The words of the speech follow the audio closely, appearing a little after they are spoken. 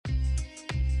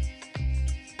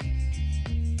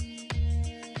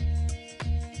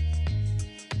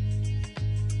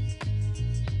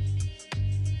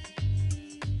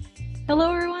Hello,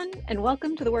 everyone, and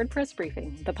welcome to the WordPress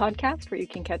Briefing, the podcast where you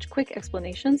can catch quick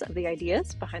explanations of the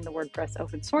ideas behind the WordPress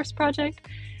open source project,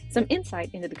 some insight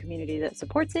into the community that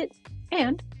supports it,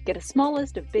 and get a small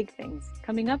list of big things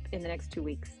coming up in the next 2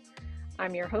 weeks.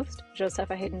 I'm your host,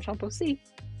 Josepha Haden Chomphosy.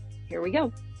 Here we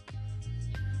go.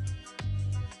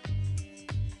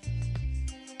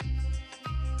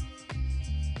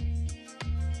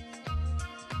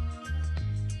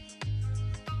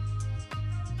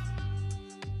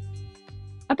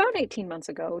 About 18 months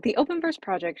ago, the Openverse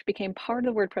project became part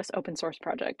of the WordPress open source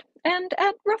project, and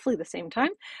at roughly the same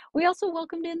time, we also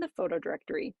welcomed in the photo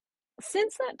directory.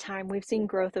 Since that time, we've seen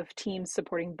growth of teams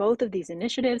supporting both of these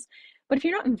initiatives, but if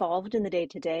you're not involved in the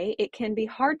day-to-day, it can be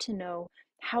hard to know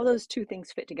how those two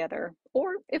things fit together,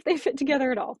 or if they fit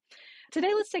together at all.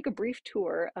 Today, let's take a brief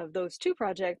tour of those two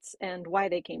projects and why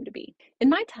they came to be. In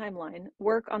my timeline,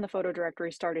 work on the photo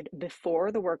directory started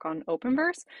before the work on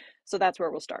Openverse, so that's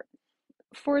where we'll start.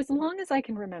 For as long as I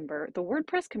can remember, the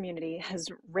WordPress community has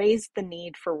raised the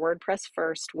need for WordPress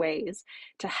first ways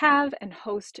to have and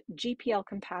host GPL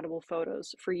compatible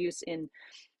photos for use in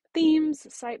themes,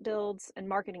 site builds, and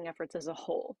marketing efforts as a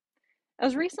whole.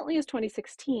 As recently as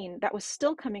 2016, that was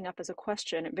still coming up as a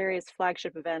question at various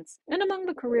flagship events and among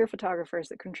the career photographers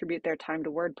that contribute their time to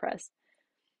WordPress.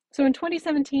 So in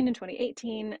 2017 and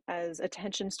 2018, as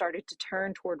attention started to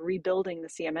turn toward rebuilding the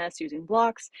CMS using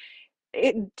blocks,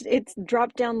 it's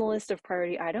dropped down the list of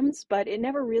priority items, but it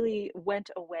never really went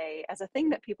away as a thing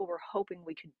that people were hoping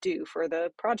we could do for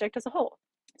the project as a whole.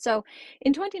 So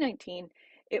in 2019,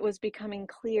 it was becoming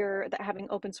clear that having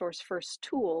open source first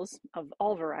tools of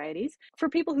all varieties for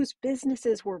people whose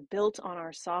businesses were built on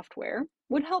our software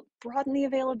would help broaden the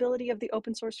availability of the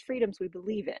open source freedoms we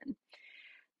believe in.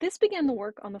 This began the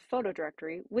work on the photo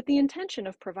directory with the intention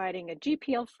of providing a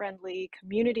GPL-friendly,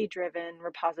 community-driven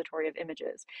repository of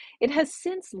images. It has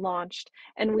since launched,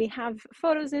 and we have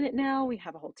photos in it now. We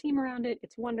have a whole team around it.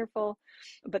 It's wonderful,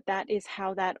 but that is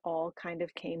how that all kind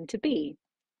of came to be.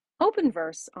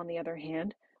 Openverse, on the other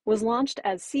hand, was launched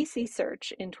as CC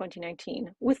Search in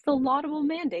 2019 with the laudable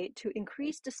mandate to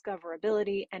increase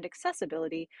discoverability and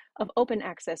accessibility of open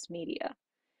access media.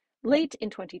 Late in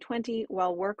 2020,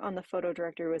 while work on the photo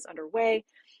directory was underway,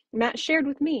 Matt shared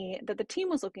with me that the team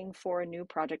was looking for a new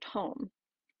project home.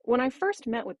 When I first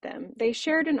met with them, they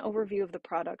shared an overview of the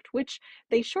product, which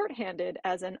they shorthanded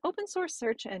as an open source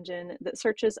search engine that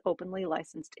searches openly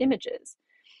licensed images.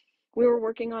 We were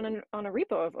working on a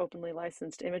repo of openly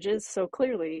licensed images, so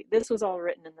clearly this was all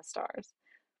written in the stars.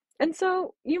 And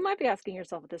so you might be asking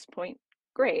yourself at this point,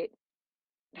 great,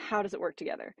 how does it work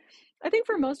together? I think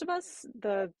for most of us,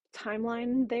 the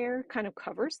timeline there kind of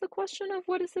covers the question of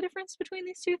what is the difference between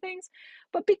these two things.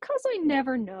 But because I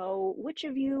never know which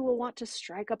of you will want to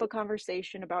strike up a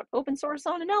conversation about open source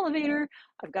on an elevator,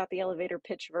 I've got the elevator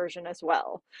pitch version as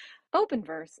well.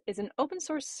 Openverse is an open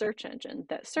source search engine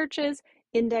that searches,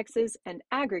 indexes, and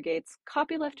aggregates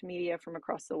copyleft media from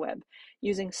across the web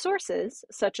using sources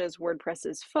such as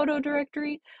WordPress's photo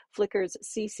directory, Flickr's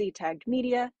CC tagged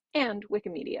media, and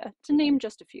Wikimedia, to name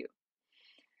just a few.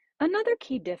 Another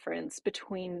key difference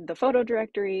between the photo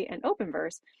directory and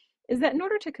Openverse is that in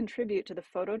order to contribute to the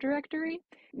photo directory,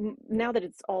 now that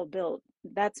it's all built,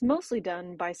 that's mostly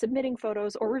done by submitting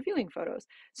photos or reviewing photos,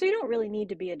 so you don't really need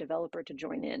to be a developer to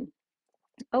join in.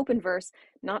 Openverse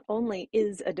not only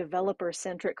is a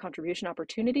developer-centric contribution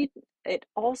opportunity, it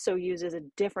also uses a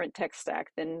different tech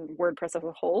stack than WordPress as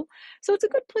a whole, so it's a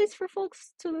good place for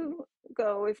folks to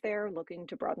go if they're looking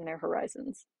to broaden their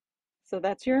horizons. So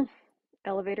that's your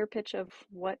elevator pitch of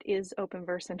what is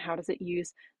Openverse and how does it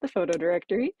use the photo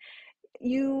directory.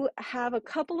 You have a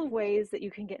couple of ways that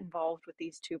you can get involved with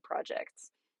these two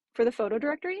projects. For the photo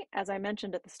directory, as I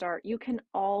mentioned at the start, you can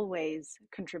always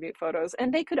contribute photos,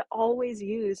 and they could always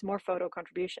use more photo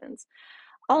contributions.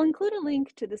 I'll include a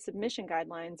link to the submission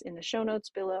guidelines in the show notes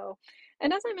below.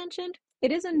 And as I mentioned,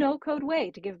 it is a no-code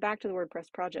way to give back to the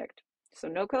WordPress project. So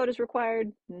no code is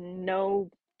required,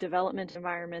 no development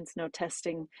environments, no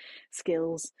testing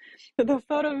skills. The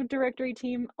photo directory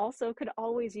team also could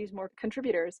always use more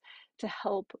contributors to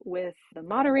help with the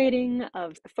moderating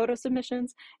of photo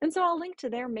submissions. And so I'll link to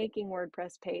their Making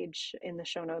WordPress page in the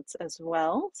show notes as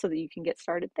well, so that you can get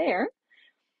started there.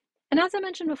 And as I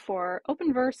mentioned before,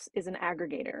 Openverse is an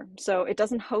aggregator, so it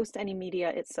doesn't host any media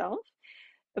itself,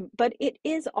 but it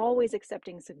is always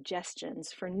accepting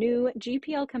suggestions for new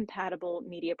GPL compatible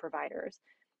media providers.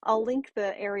 I'll link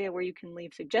the area where you can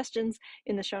leave suggestions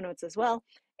in the show notes as well.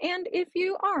 And if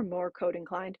you are more code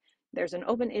inclined, there's an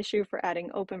open issue for adding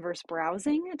Openverse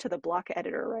browsing to the block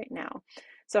editor right now.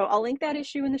 So I'll link that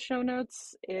issue in the show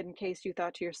notes in case you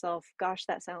thought to yourself, gosh,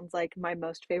 that sounds like my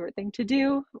most favorite thing to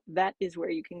do. That is where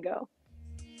you can go.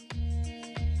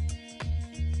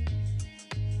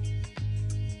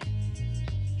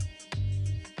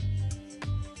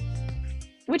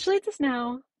 Which leads us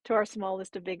now to our small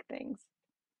list of big things.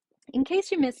 In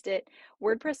case you missed it,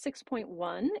 WordPress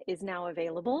 6.1 is now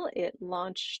available. It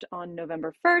launched on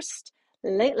November 1st,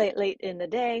 late in the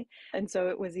day, and so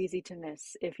it was easy to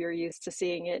miss. If you're used to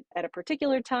seeing it at a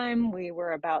particular time, we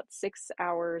were about 6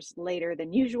 hours later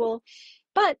than usual.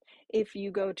 But if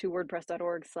you go to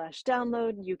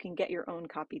wordpress.org/download, you can get your own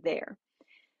copy there.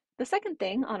 The second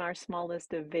thing on our small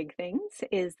list of big things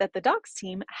is that the Docs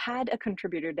team had a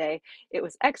contributor day. It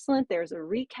was excellent. There's a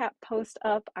recap post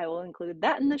up. I will include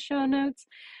that in the show notes.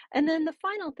 And then the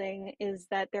final thing is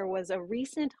that there was a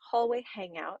recent hallway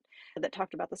hangout that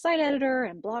talked about the site editor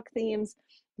and block themes.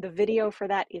 The video for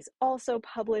that is also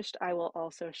published. I will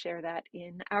also share that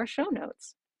in our show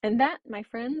notes. And that, my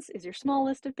friends, is your small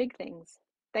list of big things.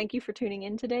 Thank you for tuning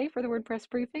in today for the WordPress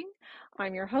Briefing.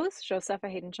 I'm your host, Josepha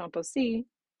Haden Chomphosy,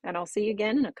 and I'll see you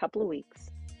again in a couple of weeks.